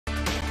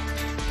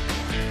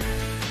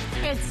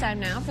It's time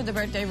now for the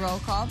birthday roll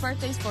call.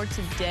 Birthdays for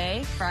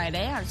today,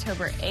 Friday,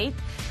 October 8th,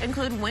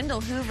 include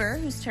Wendell Hoover,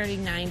 who's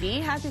turning 90.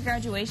 Happy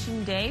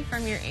graduation day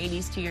from your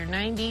 80s to your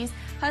 90s.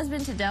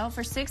 Husband to Dell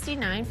for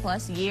 69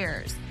 plus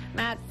years.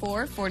 Matt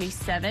Ford,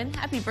 47.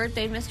 Happy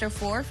birthday, Mr.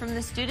 Ford, from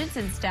the students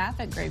and staff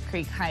at Grave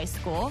Creek High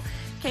School.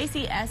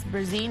 Casey S.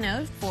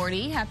 Brazino,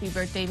 40. Happy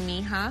birthday,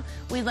 Mija.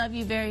 We love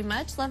you very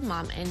much. Love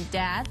Mom and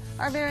Dad.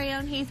 Our very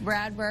own Heath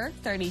Bradberg,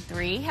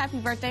 33. Happy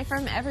birthday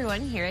from everyone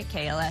here at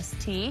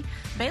KLST.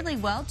 Bailey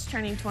Welch,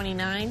 turning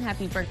 29.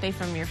 Happy birthday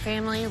from your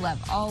family.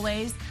 Love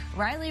always.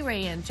 Riley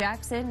Rayanne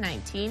Jackson,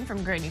 19,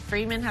 from Granny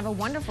Freeman. Have a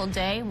wonderful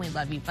day, and we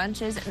love you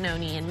bunches.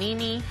 Noni and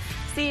Nini.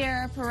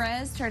 Sierra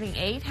Perez, turning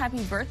 8.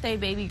 Happy birthday,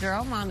 baby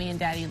girl. Mommy and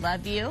Daddy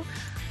love you.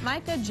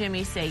 Micah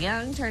Jimmy Say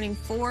Young, turning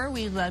 4.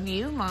 We love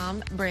you.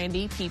 Mom,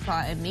 Brandy,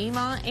 Peepaw, and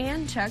Mima,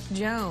 and Chuck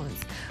Jones.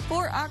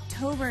 For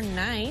October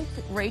 9th,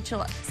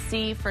 Rachel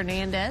C.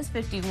 Fernandez,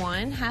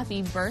 51.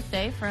 Happy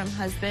birthday from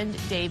husband,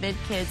 David,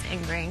 kids, and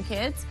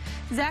grandkids.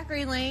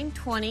 Zachary Lane,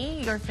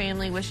 20. Your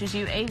family wishes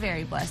you a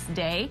very blessed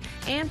day.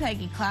 And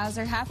Peggy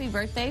Klauser, happy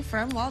birthday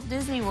from Walt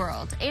Disney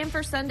World. And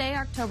for Sunday,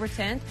 October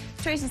 10th,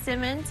 Tracy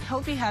Simmons,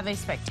 hope you have a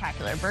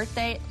spectacular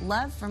birthday.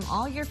 Love from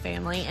all your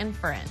family and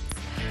friends.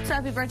 So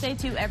happy birthday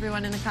to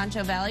everyone in the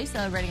Concho Valley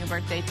celebrating a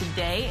birthday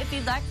today. If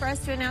you'd like for us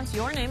to announce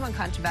your name on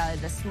Concho Valley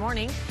this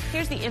morning,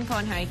 here's the info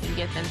on how you can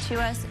get them to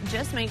us.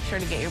 Just make sure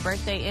to get your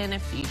birthday in a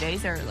few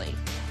days early.